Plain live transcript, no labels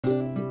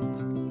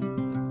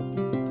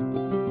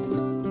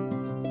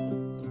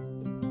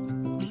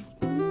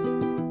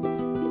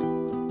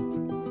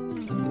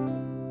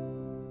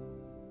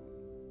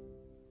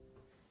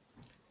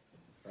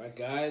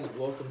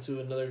welcome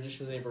to another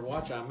edition of Neighbor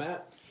Watch. I'm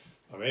Matt.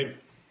 I'm Abe.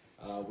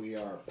 We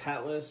are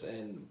Patless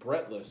and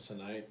Brettless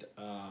tonight.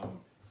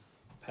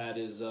 Pat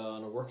is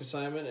on a work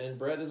assignment, and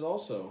Brett is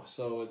also.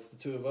 So it's the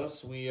two of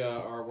us. We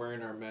are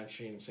wearing our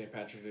matching St.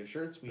 Patrick's Day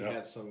shirts. We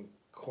had some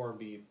corned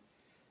beef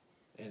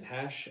and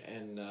hash,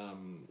 and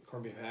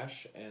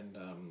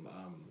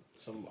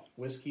some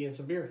whiskey and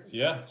some beer.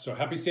 Yeah, so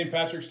happy St.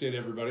 Patrick's Day to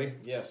everybody.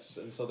 Yes,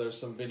 and so there's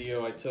some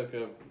video I took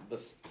of the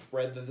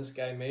spread that this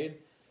guy made.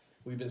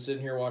 We've been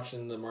sitting here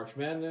watching the March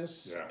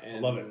Madness. Yeah, and, I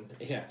love it.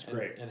 Yeah, it's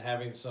great. And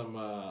having some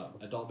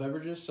adult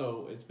beverages,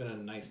 so it's been a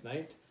nice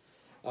night.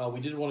 We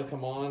did want to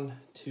come on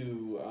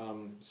to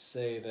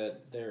say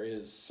that there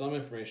is some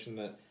information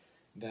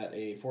that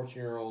a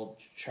 14-year-old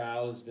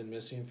child has been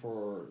missing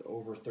for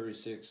over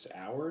 36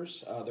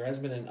 hours. There has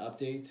been an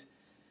update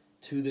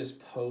to this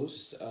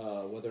post,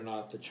 whether or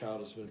not the child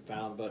has been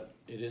found, but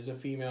it is a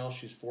female.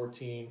 She's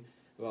 14,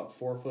 about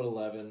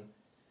 4'11".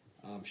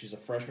 She's a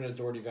freshman at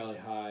Doherty Valley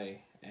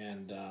High,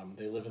 and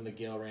they live in the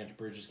Gale Ranch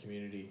Bridges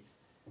community.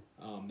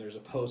 There's a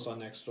post on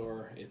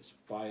Nextdoor. It's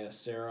by a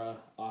Sarah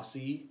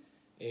Asi,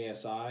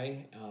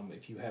 ASI.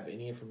 If you have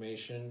any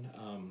information,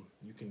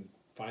 you can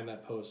find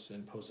that post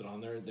and post it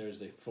on there.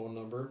 There's a phone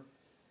number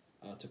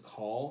to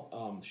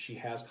call. She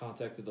has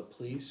contacted the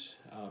police,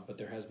 but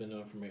there has been no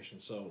information.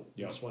 So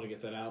you just want to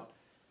get that out.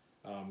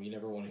 You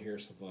never want to hear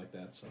something like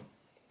that. So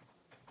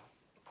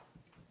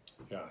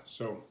yeah.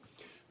 So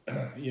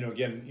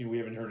again, we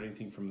haven't heard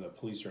anything from the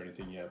police or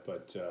anything yet,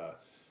 but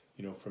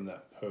from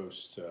that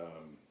post,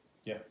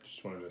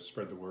 just wanted to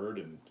spread the word,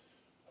 and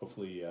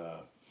hopefully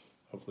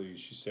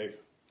she's safe.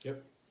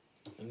 Yep.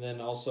 And then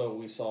also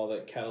we saw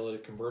that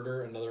catalytic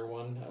converter, another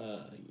one,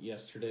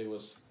 yesterday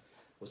was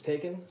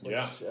taken.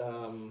 Which,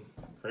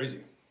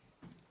 crazy.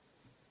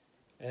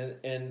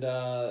 And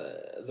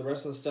the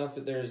rest of the stuff,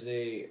 there's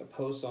a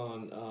post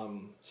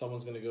on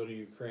someone's going to go to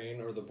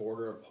Ukraine or the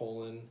border of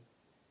Poland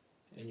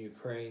and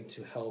Ukraine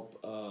to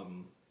help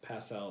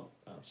pass out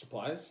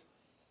supplies.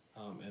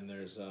 And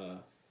there's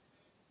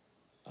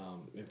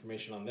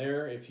information on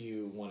there if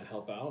you want to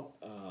help out.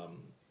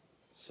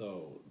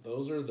 So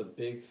those are the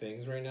big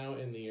things right now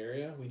in the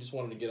area. We just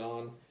wanted to get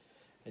on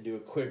and do a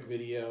quick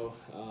video.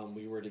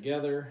 We were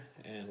together,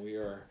 and we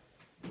are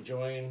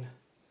enjoying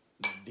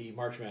the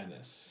March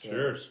Madness. So,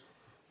 cheers.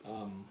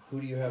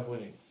 Who do you have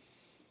winning?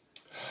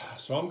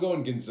 So I'm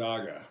going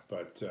Gonzaga,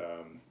 but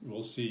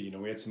we'll see.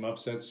 We had some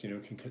upsets.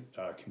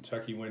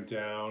 Kentucky went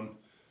down.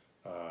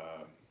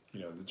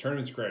 The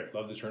tournament's great.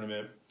 Love the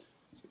tournament.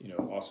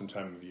 Awesome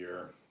time of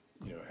year.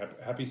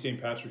 Happy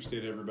St. Patrick's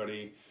Day to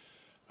everybody.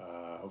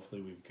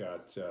 Hopefully we've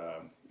got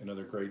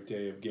another great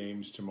day of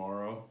games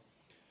tomorrow.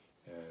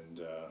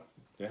 And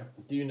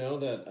Do you know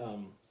that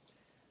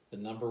the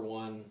number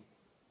one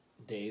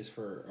days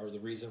or the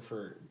reason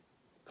for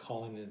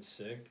calling in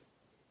sick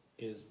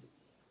is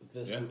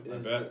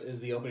is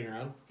the opening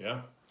round?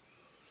 Yeah.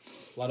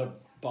 A lot of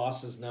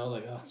bosses know,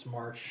 it's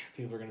March,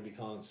 people are going to be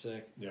calling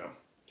sick. Yeah.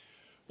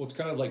 Well, it's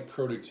kind of like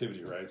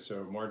productivity, right?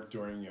 So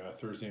during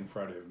Thursday and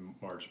Friday of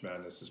March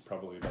Madness is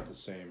probably about the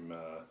same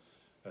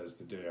as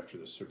the day after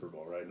the Super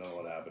Bowl, right? Not a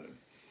lot happening.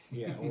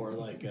 Yeah, or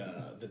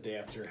the day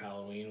after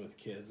Halloween with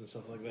kids and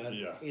stuff like that.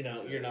 Yeah.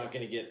 You're not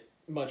going to get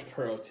much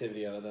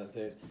productivity out of that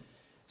day.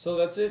 So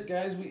that's it,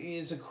 guys.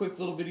 It's a quick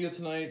little video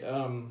tonight.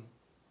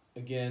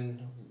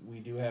 Again, we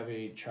do have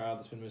a child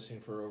that's been missing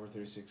for over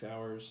 36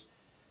 hours.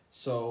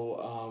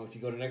 So if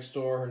you go to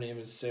Nextdoor, her name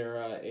is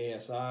Sarah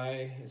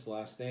Asi, his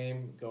last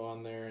name. Go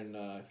on there, and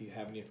if you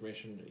have any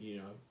information,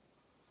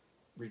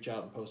 reach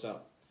out and post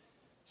out.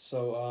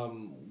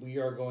 So we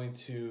are going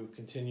to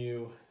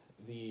continue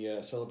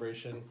the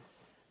celebration,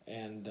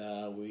 and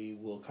we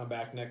will come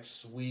back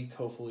next week,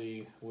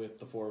 hopefully with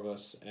the four of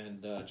us.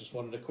 And just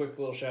wanted a quick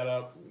little shout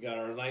out. We got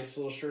our nice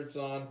little shirts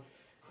on,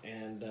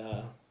 and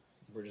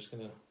we're just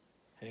gonna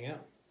hang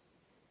out.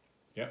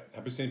 Yep.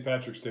 Happy St.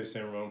 Patrick's Day,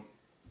 San Ramon.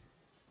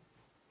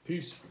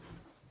 Peace.